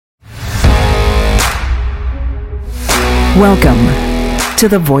Welcome to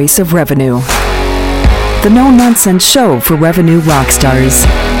the Voice of Revenue, the no-nonsense show for revenue rock stars.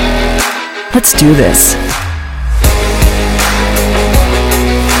 Let's do this.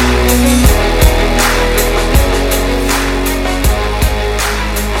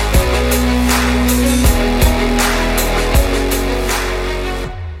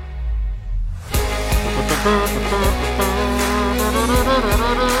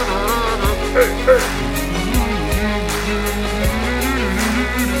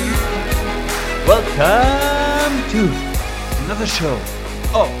 Welcome to another show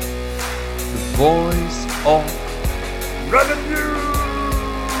of the Voice of Revenue.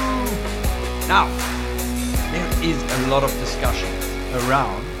 Now, there is a lot of discussion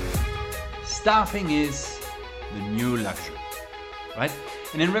around staffing is the new luxury, right?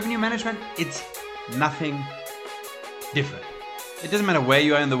 And in revenue management, it's nothing different. It doesn't matter where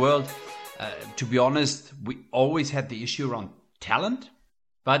you are in the world. To be honest, we always had the issue around talent,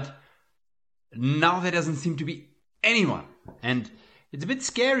 but now there doesn't seem to be anyone. And it's a bit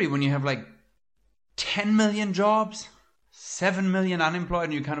scary when you have like 10 million jobs, 7 million unemployed,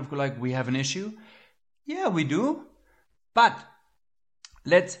 and you kind of go like, we have an issue. Yeah, we do. But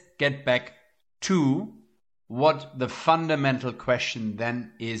let's get back to what the fundamental question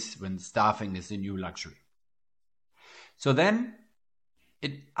then is when staffing is the new luxury. So then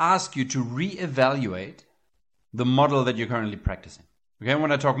it asks you to reevaluate the model that you're currently practicing. Okay,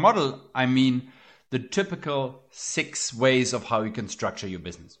 when I talk model, I mean the typical 6 ways of how you can structure your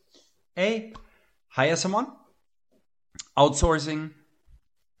business. A, hire someone. Outsourcing,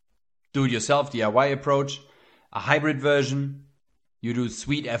 do-it-yourself, DIY approach. A hybrid version, you do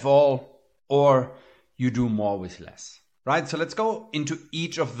suite F all, or you do more with less. Right, so let's go into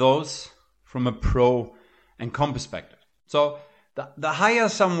each of those from a pro and con perspective. So the hire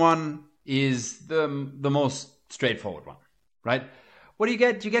someone is the most straightforward one, right? What do you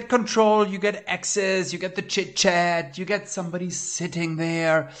get? You get control, you get access, you get the chit chat, you get somebody sitting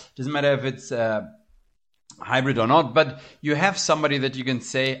there. Doesn't matter if it's hybrid or not, but you have somebody that you can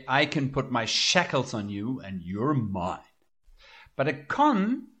say, I can put my shackles on you and you're mine. But a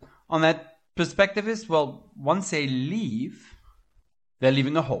con on that perspective is, well, once they leave, they're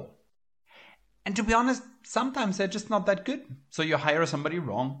leaving a hole. And to be honest, sometimes they're just not that good. So you hire somebody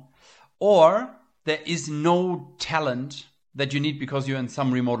wrong, or there is no talent that you need because you're in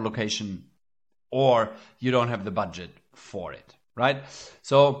some remote location or you don't have the budget for it, right?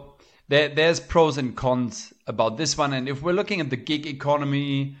 So there's pros and cons about this one. And if we're looking at the gig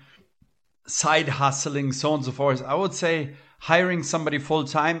economy, side hustling, so on and so forth, I would say hiring somebody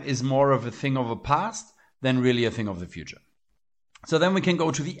full-time is more of a thing of the past than really a thing of the future. So then we can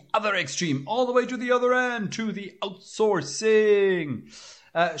go to the other extreme, all the way to the other end, to the outsourcing.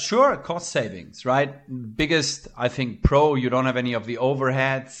 Sure, cost savings, right? Biggest, I think, pro, you don't have any of the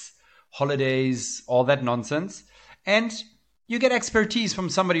overheads, holidays, all that nonsense. And you get expertise from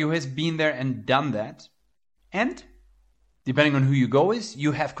somebody who has been there and done that. And depending on who you go with,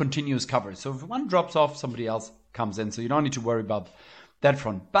 you have continuous coverage. So if one drops off, somebody else comes in. So you don't need to worry about that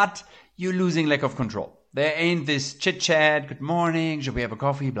front. But you're losing lack of control. There ain't this chit-chat, good morning, should we have a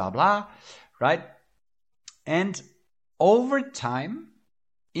coffee, blah, blah, right? And over time,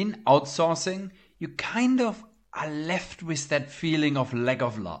 in outsourcing, you kind of are left with that feeling of lack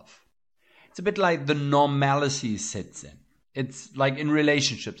of love. It's a bit like the normalcy sits in. It's like in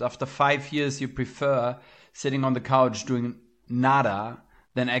relationships. After 5 years, you prefer sitting on the couch doing nada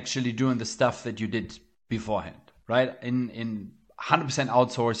than actually doing the stuff that you did beforehand, right? In 100%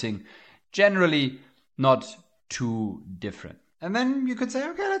 outsourcing, generally not too different. And then you could say,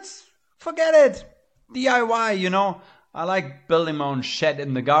 okay, let's forget it. DIY, you know. I like building my own shed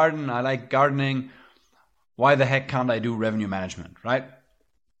in the garden. I like gardening. Why the heck can't I do revenue management, right?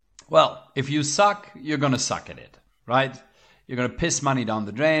 Well, if you suck, you're going to suck at it, right? You're going to piss money down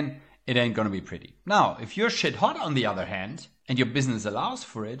the drain. It ain't going to be pretty. Now, if you're shit hot on the other hand, and your business allows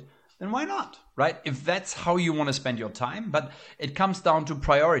for it, then why not, right? If that's how you want to spend your time, but it comes down to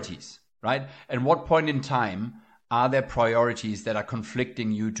priorities, right? At what point in time are there priorities that are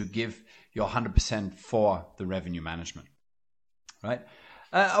conflicting you to give your 100% for the revenue management, right?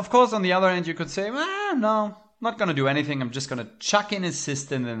 Of course, on the other end, you could say, no, not going to do anything. I'm just going to chuck in a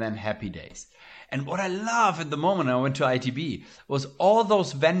system and then happy days. And what I love at the moment, I went to ITB, was all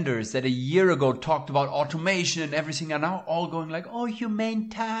those vendors that a year ago talked about automation and everything are now all going like, oh, humane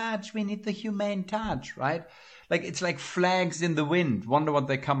touch. We need the humane touch, right? Like it's like flags in the wind. Wonder what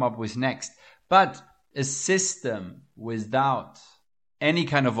they come up with next. But a system without any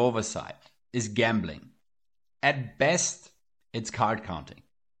kind of oversight is gambling. At best, it's card counting,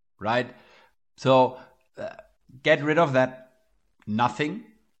 right? So get rid of that nothing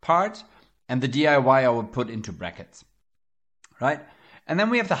part, and the DIY I would put into brackets, right? And then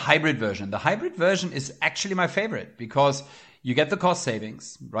we have the hybrid version. The hybrid version is actually my favorite because you get the cost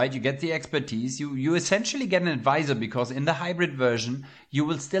savings, right? You get the expertise. You essentially get an advisor because in the hybrid version, you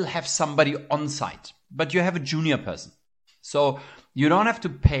will still have somebody on site, but you have a junior person. So you don't have to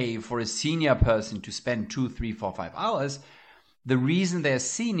pay for a senior person to spend 2, 3, 4, 5 hours. The reason they're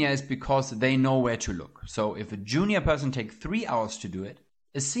senior is because they know where to look. So if a junior person takes 3 hours to do it,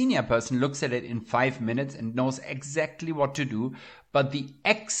 a senior person looks at it in 5 minutes and knows exactly what to do, but the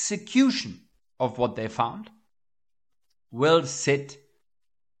execution of what they found will sit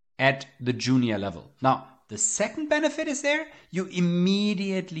at the junior level. Now, the second benefit is there. You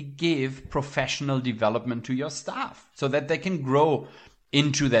immediately give professional development to your staff so that they can grow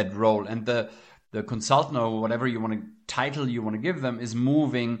into that role. And the consultant or whatever title you want to give them is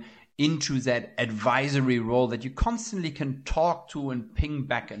moving into that advisory role that you constantly can talk to and ping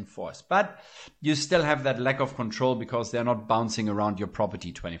back and forth. But you still have that lack of control because they're not bouncing around your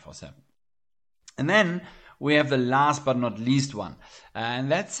property 24/7. And then we have the last but not least one.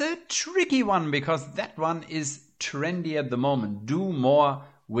 And that's a tricky one because that one is trendy at the moment. Do more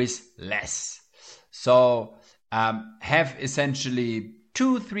with less. So have essentially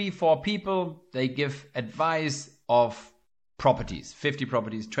 2, 3, 4 people. They give advice of properties, 50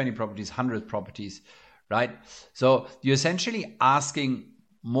 properties, 20 properties, 100 properties, right? So you're essentially asking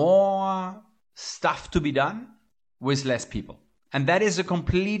more stuff to be done with less people. And that is a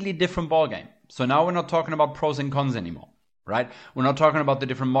completely different ballgame. So now we're not talking about pros and cons anymore, right? We're not talking about the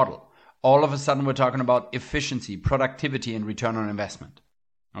different model. All of a sudden we're talking about efficiency, productivity, and return on investment,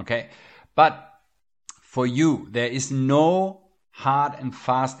 okay? But for you, there is no hard and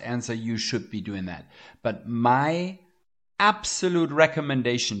fast answer. You should be doing that. But my absolute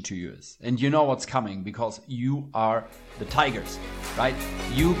recommendation to you is, and you know what's coming because you are the Tigers, right?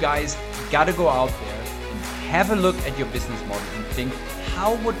 You guys gotta go out there and have a look at your business model and think,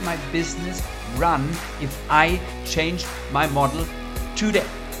 how would my business run if I changed my model today?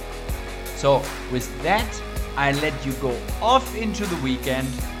 So with that, I let you go off into the weekend.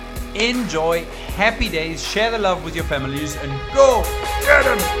 Enjoy, happy days, share the love with your families, and go get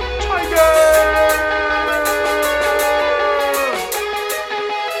 'em, Tigers!